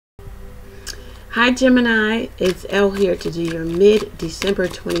Hi Gemini, it's Elle here to do your mid-December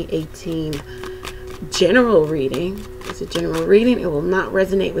 2018 general reading. It's a general reading. It will not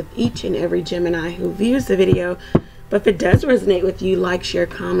resonate with each and every Gemini who views the video, but if it does resonate with you, like, share,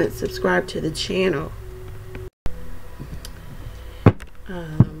 comment, subscribe to the channel.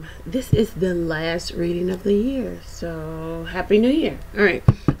 This is the last reading of the year, so Happy New Year. All right,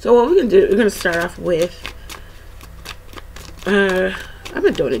 so what we're going to do, we're going to start off with, I've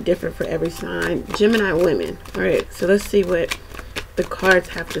been doing it different for every sign. Gemini women. All right, so let's see what the cards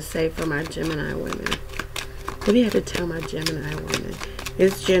have to say for my Gemini women. What do you have to tell my Gemini women?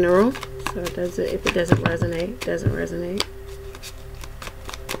 It's general, so it doesn't, if it doesn't resonate, it doesn't resonate.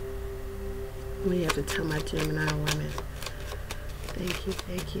 What do you have to tell my Gemini women? Thank you,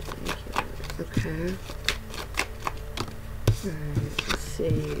 thank you, thank you. Okay. All right, let's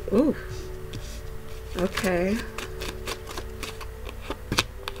see. Ooh. Okay.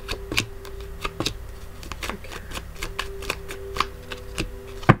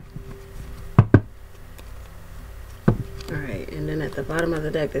 At the bottom of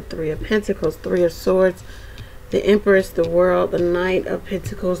the deck, the Three of Pentacles, Three of Swords, the Empress, the World, the Knight of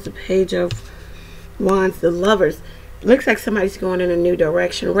Pentacles, the Page of Wands, the Lovers. It looks like somebody's going in a new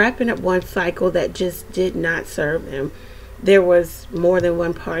direction, wrapping up one cycle that just did not serve them. There was more than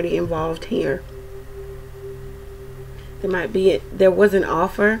one party involved here. There was an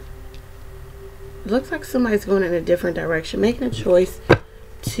offer. It looks like somebody's going in a different direction, making a choice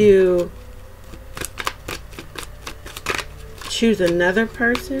to choose another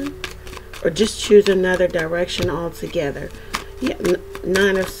person or just choose another direction altogether. Yeah,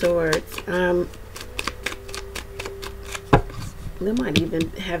 Nine of Swords. There might even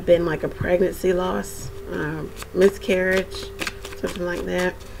have been like a pregnancy loss, miscarriage, something like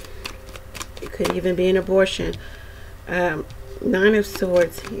that. It could even be an abortion. Nine of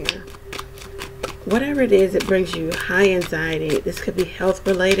Swords here. Whatever it is, it brings you high anxiety. This could be health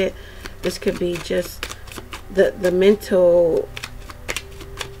related. This could be just the mental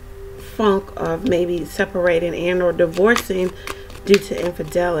funk of maybe separating and or divorcing due to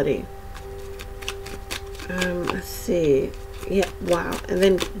infidelity. Let's see. Yeah, wow. And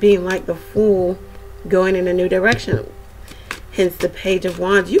then being like the Fool, going in a new direction. Hence the Page of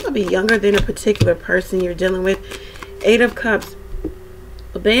Wands. You could be younger than a particular person you're dealing with. Eight of Cups.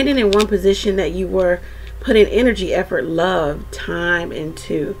 Abandoning one position that you were putting energy, effort, love, time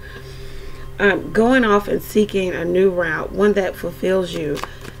into. Going off and seeking a new route, one that fulfills you.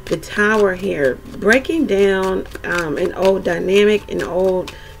 The Tower here, breaking down an old dynamic, an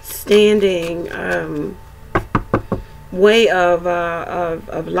old standing way of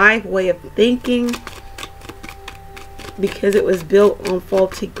life, way of thinking, because it was built on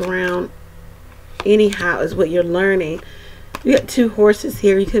faulty ground. Anyhow, is what you're learning. You got two horses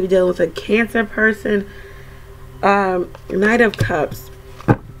here. You could be dealing with a Cancer person. Knight of Cups.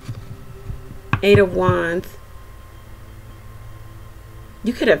 Eight of Wands.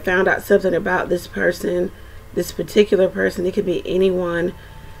 You could have found out something about this person, this particular person. It could be anyone,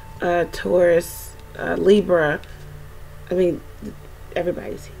 Taurus, Libra. I mean,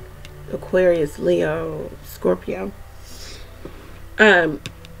 everybody's here. Aquarius, Leo, Scorpio. You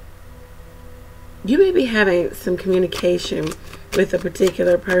may be having some communication with a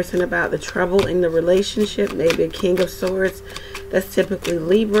particular person about the trouble in the relationship. Maybe a King of Swords. That's typically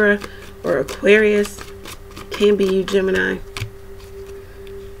Libra or Aquarius. Can be you, Gemini.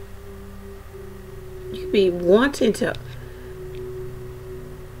 You could be wanting to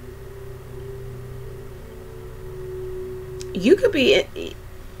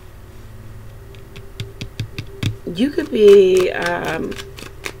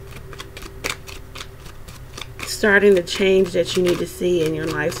starting the change that you need to see in your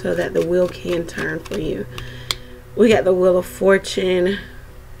life so that the wheel can turn for you. We got the Wheel of Fortune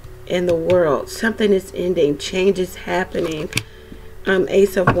and the World. Something is ending. Change is happening.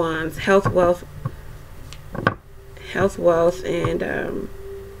 Ace of Wands. Health, wealth, and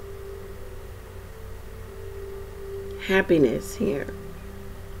happiness here.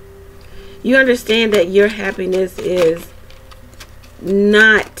 You understand that your happiness is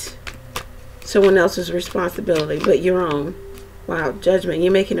not someone else's responsibility, but your own. Wow, Judgment.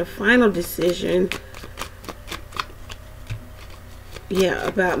 You're making a final decision. Yeah,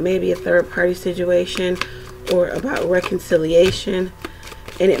 about maybe a third-party situation or about reconciliation.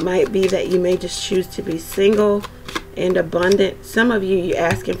 And it might be that you may just choose to be single and abundant. Some of you, you're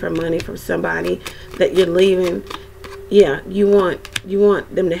asking for money from somebody that you're leaving. Yeah, you want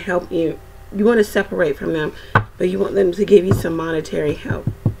them to help you. You want to separate from them, but you want them to give you some monetary help.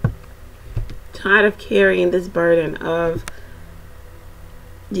 Tired of carrying this burden of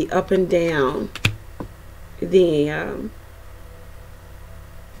the up and down, the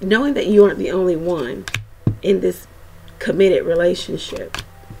knowing that you aren't the only one in this committed relationship.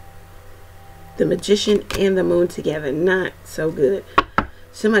 The Magician and the Moon together, not so good.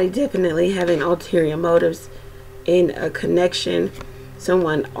 Somebody definitely having ulterior motives in a connection.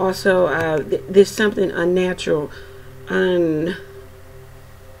 Someone also, there's something unnatural,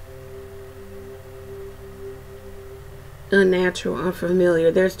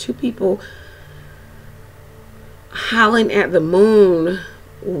 unfamiliar. There's two people howling at the moon,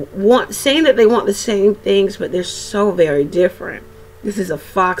 saying that they want the same things, but they're so very different. This is a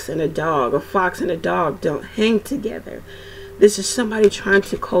fox and a dog. A fox and a dog don't hang together. This is somebody trying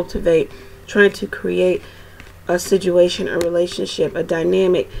to cultivate, trying to create a situation, a relationship, a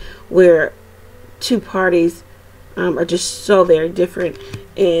dynamic where two parties are just so very different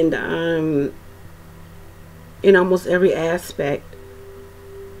and in almost every aspect,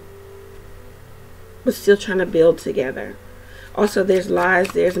 but still trying to build together. Also, there's lies,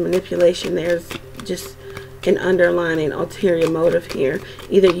 there's manipulation, there's just an underlying ulterior motive here.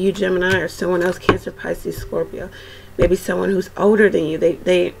 Either you, Gemini, or someone else, Cancer, Pisces, Scorpio. Maybe someone who's older than you.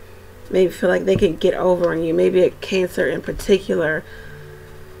 They maybe feel like they can get over on you. Maybe a Cancer in particular.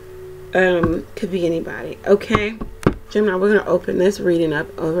 Could be anybody. Okay, Gemini, we're going to open this reading up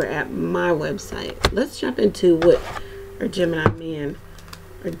over at my website. Let's jump into what our Gemini men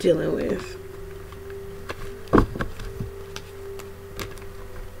are dealing with.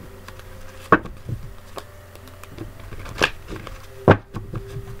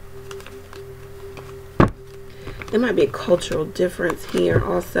 There might be a cultural difference here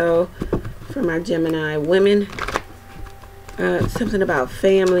also for my Gemini women. Something about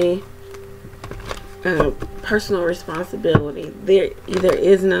family, personal responsibility. There either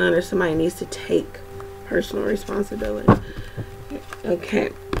is none or somebody needs to take personal responsibility. Okay.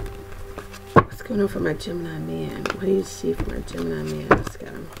 What's going on for my Gemini man? What do you see for my Gemini man? Let's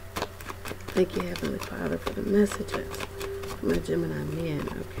go. Thank you, Heavenly Father, for the messages for my Gemini man.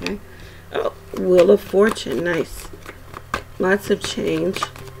 Okay. Oh, Wheel of Fortune. Nice. Lots of change.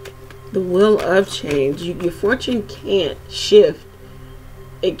 The Wheel of Change. Your fortune can't shift.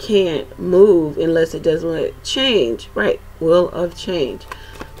 It can't move unless it doesn't change. Right. Wheel of Change.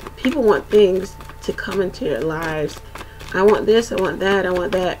 People want things to come into their lives. I want this. I want that. I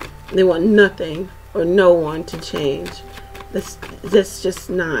want that. They want nothing or no one to change. That's just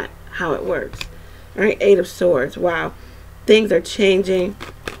not how it works. All right. Eight of Swords. Wow. Things are changing,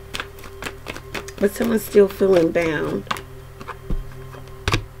 but someone's still feeling bound.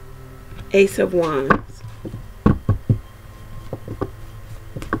 Ace of Wands.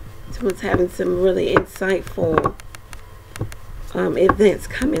 Someone's having some really insightful events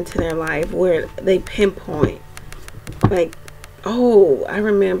come into their life where they pinpoint, like, oh, I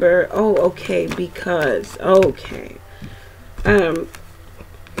remember, oh, okay, because, okay.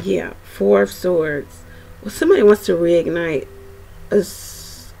 Yeah, Four of Swords. Well, somebody wants to reignite a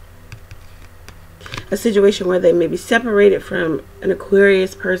situation where they may be separated from an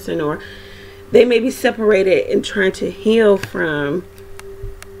Aquarius person, or they may be separated and trying to heal from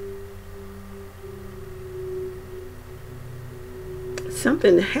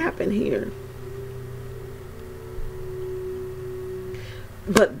something that happened here.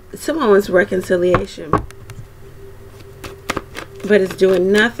 But someone wants reconciliation, but it's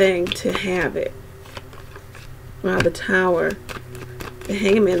doing nothing to have it. Wow, the Tower. The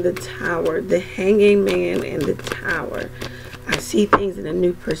Hangman, the Tower. The Hanging Man and the Tower. I see things in a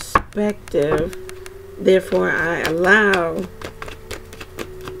new perspective. Therefore, I allow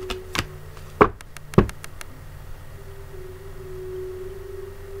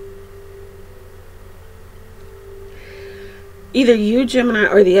either you, Gemini,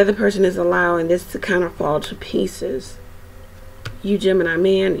 or the other person is allowing this to kind of fall to pieces. You, Gemini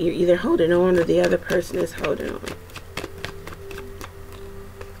man, you're either holding on or the other person is holding on.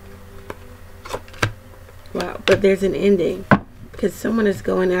 Wow, but there's an ending because someone is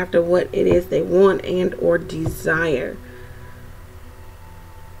going after what it is they want and or desire.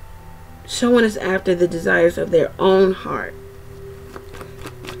 Someone is after the desires of their own heart.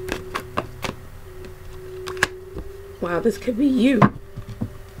 Wow, this could be you.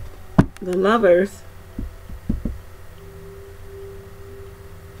 The Lovers.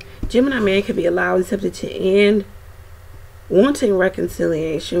 Gemini man could be allowing something to end, wanting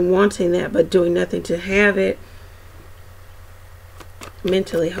reconciliation, wanting that, but doing nothing to have it.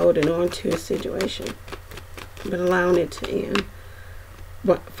 Mentally holding on to a situation, but allowing it to end.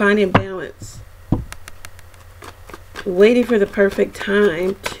 But finding balance. Waiting for the perfect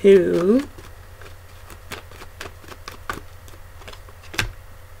time to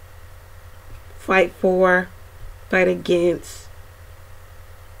fight for, fight against.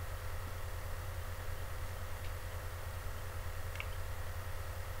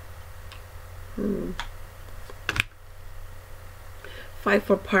 Fight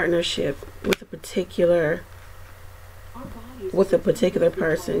for partnership with a particular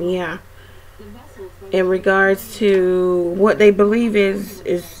person, yeah. In regards to what they believe is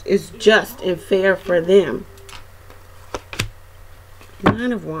just and fair for them.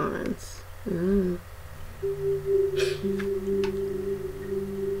 Nine of Wands.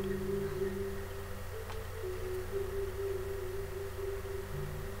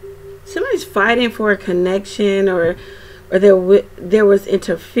 Somebody's fighting for a connection, or there was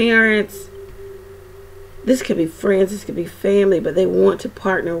interference. This could be friends, this could be family, but they want to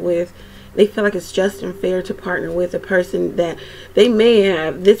partner with. They feel like it's just and fair to partner with a person that they may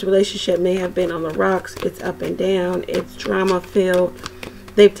have. This relationship may have been on the rocks. It's up and down. It's drama filled.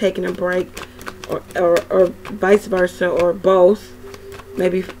 They've taken a break, or vice versa, or both.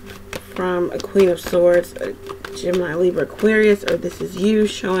 Maybe from a Queen of Swords, a Gemini, Libra, Aquarius, or this is you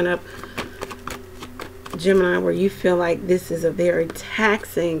showing up, Gemini, where you feel like this is a very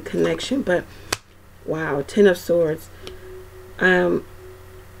taxing connection. But wow, Ten of Swords.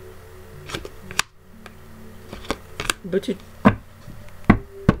 But you're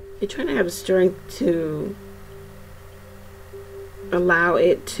trying to have strength to allow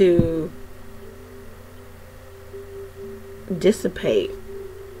it to dissipate.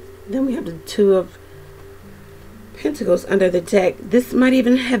 Then we have the Two of Pentacles under the deck. This might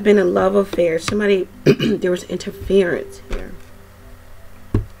even have been a love affair. Somebody, there was interference here.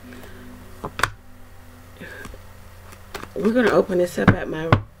 We're going to open this up at my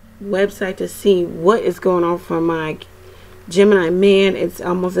website to see what is going on for my Gemini man. It's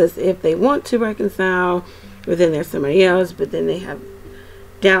almost as if they want to reconcile, but then there's somebody else, but then they have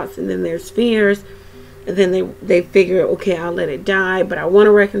doubts, and then there's fears, and then they figure, okay, I'll let it die, but I want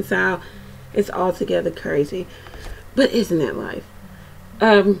to reconcile. It's altogether crazy, but isn't that life?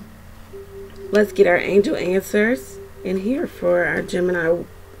 Let's get our angel answers in here for our Gemini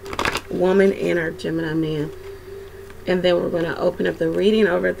woman and our Gemini man. And then we're going to open up the reading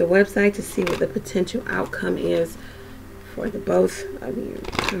over at the website to see what the potential outcome is for the both of you.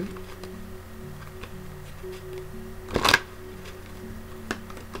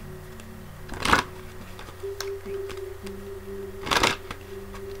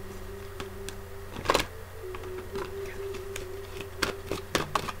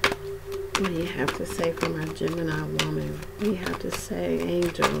 What do you have to say for my Gemini woman? What do you have to say,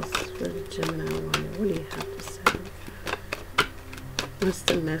 angels, for the Gemini woman? What do you have to say? What's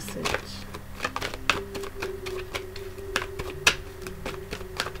the message?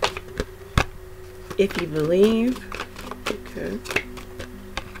 If you believe, okay,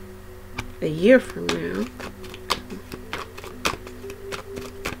 a year from now,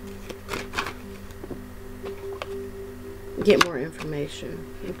 get more information,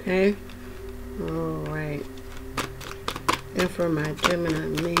 okay? All right. And for my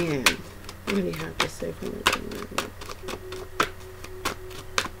Gemini man, what do you have to say for my Gemini man?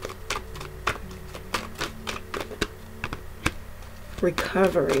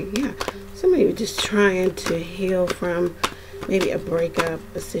 Recovery, yeah. Somebody was just trying to heal from maybe a breakup,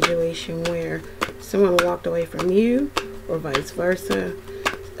 a situation where someone walked away from you, or vice versa.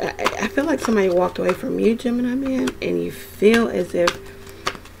 I feel like somebody walked away from you, Gemini man, and you feel as if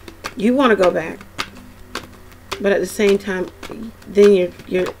you want to go back, but at the same time, then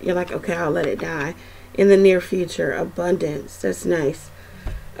you're like, okay, I'll let it die. In the near future, abundance. That's nice.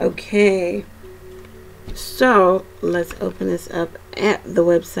 Okay. So let's open this up at the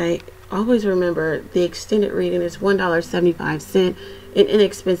website. Always remember, the extended reading is $1.75, an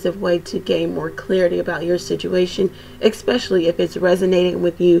inexpensive way to gain more clarity about your situation, especially if it's resonating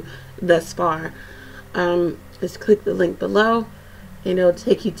with you thus far. Just click the link below and it'll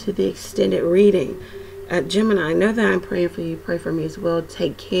take you to the extended reading. Gemini, know that I'm praying for you. Pray for me as well.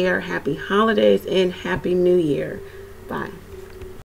 Take care. Happy holidays and Happy New Year. Bye.